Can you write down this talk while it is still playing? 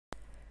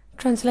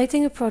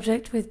Translating a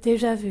project with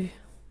Déjà Vu.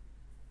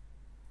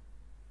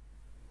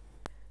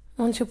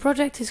 Once your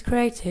project is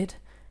created,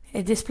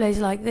 it displays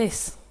like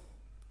this.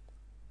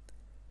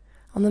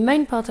 On the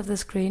main part of the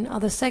screen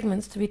are the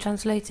segments to be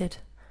translated.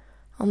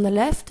 On the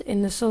left,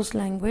 in the source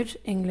language,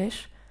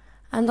 English,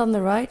 and on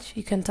the right,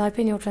 you can type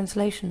in your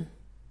translation.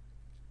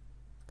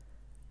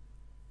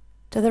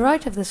 To the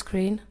right of the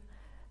screen,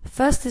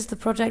 first is the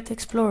Project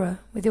Explorer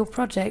with your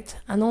project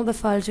and all the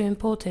files you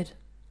imported.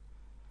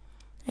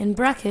 In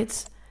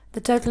brackets,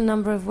 the total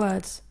number of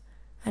words,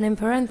 and in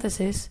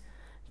parentheses,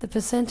 the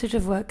percentage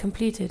of work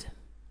completed.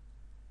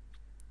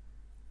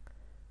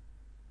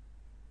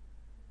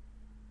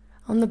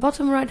 On the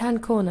bottom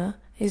right-hand corner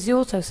is the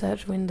Auto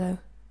Search window.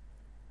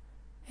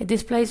 It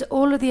displays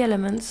all of the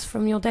elements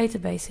from your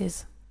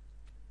databases.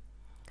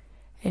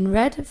 In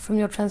red, from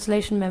your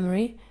translation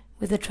memory,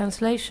 with the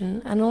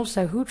translation and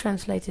also who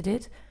translated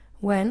it,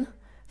 when,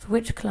 for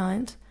which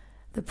client,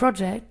 the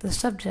project, the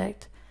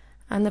subject,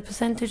 and the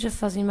percentage of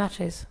fuzzy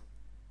matches.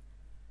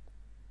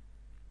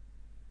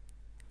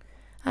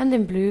 And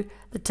in blue,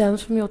 the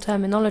terms from your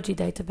terminology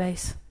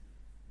database.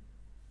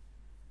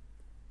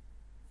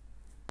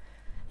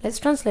 Let's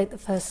translate the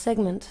first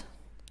segment.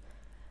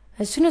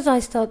 As soon as I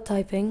start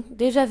typing,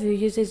 Déjà Vu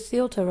uses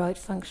the auto-write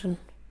function.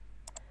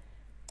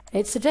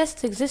 It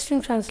suggests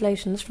existing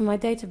translations from my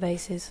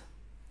databases.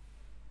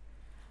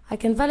 I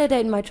can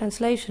validate my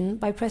translation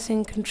by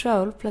pressing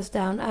Ctrl plus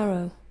down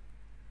arrow.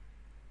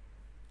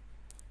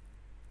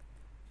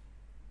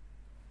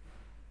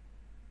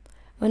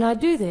 When I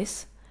do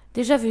this,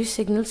 Déjà Vu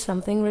signals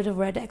something with a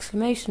red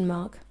exclamation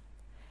mark.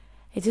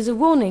 It is a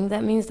warning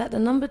that means that the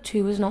number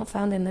 2 was not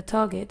found in the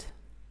target.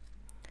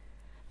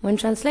 When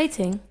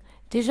translating,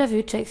 Déjà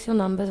Vu checks your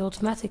numbers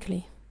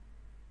automatically.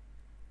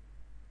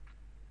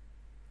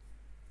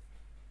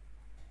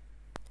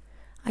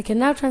 I can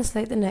now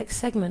translate the next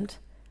segment.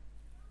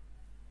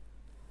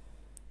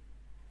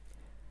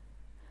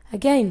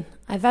 Again,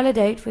 I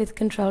validate with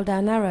Ctrl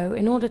down arrow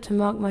in order to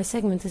mark my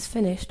segment as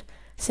finished,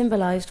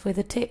 symbolized with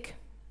a tick.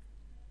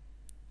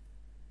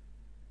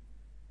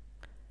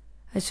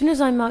 As soon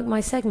as I mark my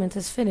segment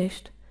as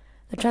finished,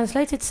 the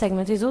translated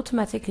segment is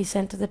automatically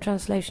sent to the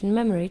translation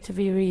memory to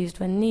be reused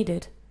when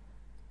needed.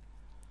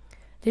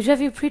 Déjà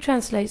Vu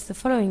pre-translates the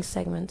following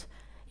segment.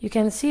 You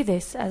can see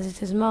this as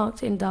it is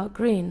marked in dark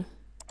green.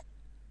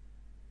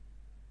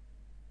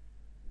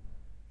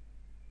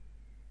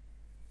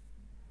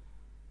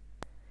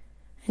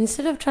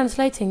 Instead of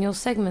translating your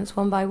segments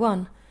one by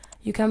one,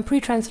 you can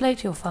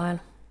pre-translate your file.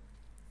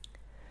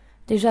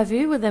 Déjà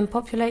Vu will then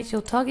populate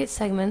your target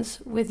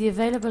segments with the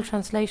available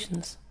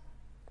translations.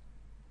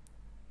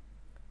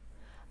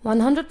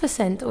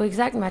 100% or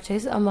exact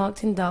matches are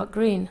marked in dark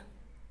green.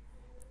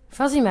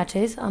 Fuzzy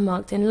matches are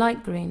marked in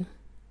light green.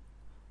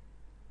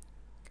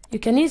 You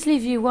can easily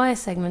view why a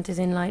segment is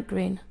in light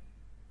green.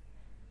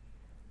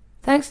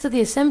 Thanks to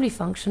the assembly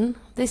function,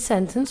 this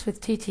sentence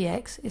with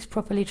TTX is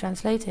properly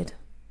translated.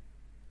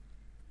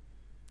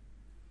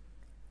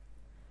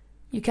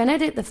 You can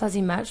edit the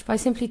fuzzy match by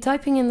simply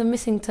typing in the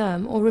missing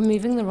term or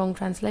removing the wrong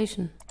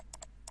translation.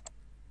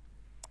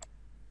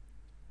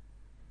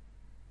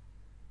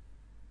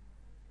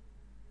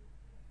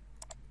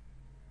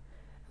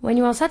 When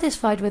you are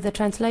satisfied with the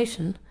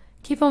translation,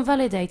 keep on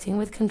validating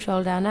with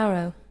Ctrl down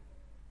arrow.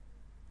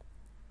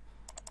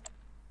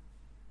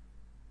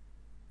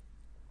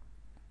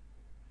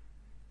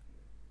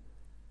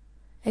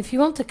 If you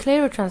want to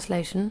clear a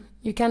translation,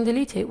 you can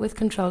delete it with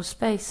Ctrl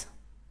space.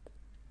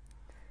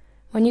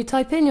 When you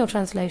type in your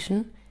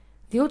translation,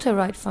 the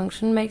auto-write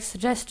function makes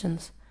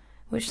suggestions,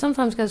 which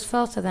sometimes goes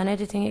faster than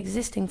editing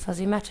existing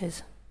fuzzy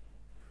matches.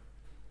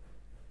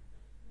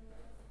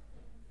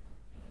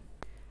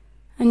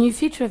 A new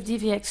feature of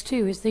DV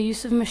X2 is the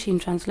use of machine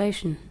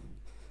translation.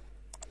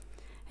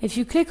 If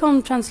you click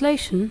on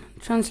Translation,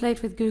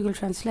 Translate with Google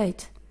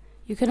Translate,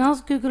 you can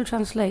ask Google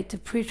Translate to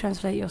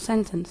pre-translate your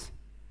sentence.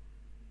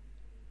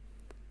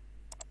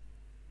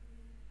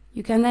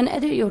 You can then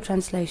edit your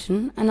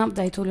translation and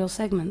update all your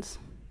segments.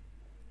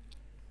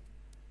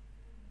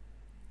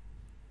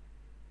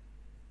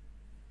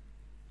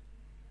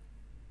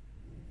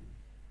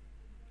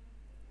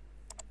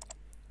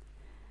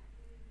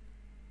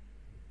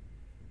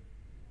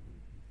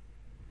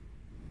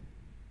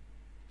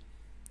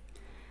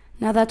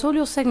 Now that all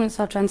your segments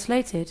are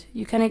translated,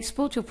 you can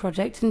export your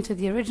project into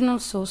the original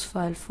source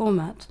file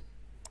format.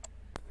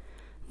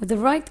 With the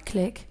right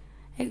click,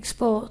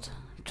 Export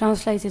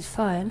Translated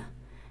File,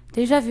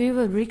 Déjà Vu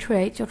will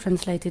recreate your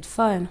translated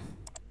file.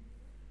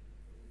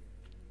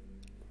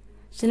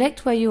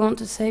 Select where you want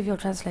to save your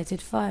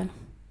translated file.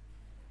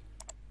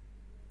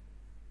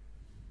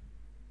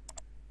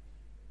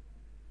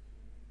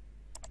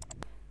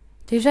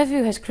 Déjà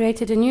Vu has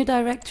created a new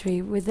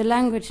directory with the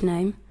language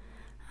name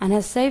and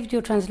has saved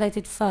your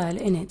translated file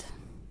in it.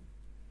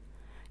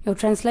 Your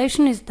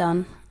translation is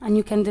done and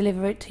you can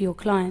deliver it to your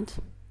client.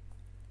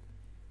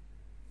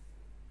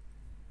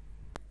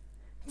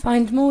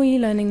 Find more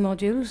e-learning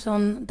modules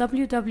on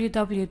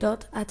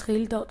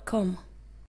www.atril.com.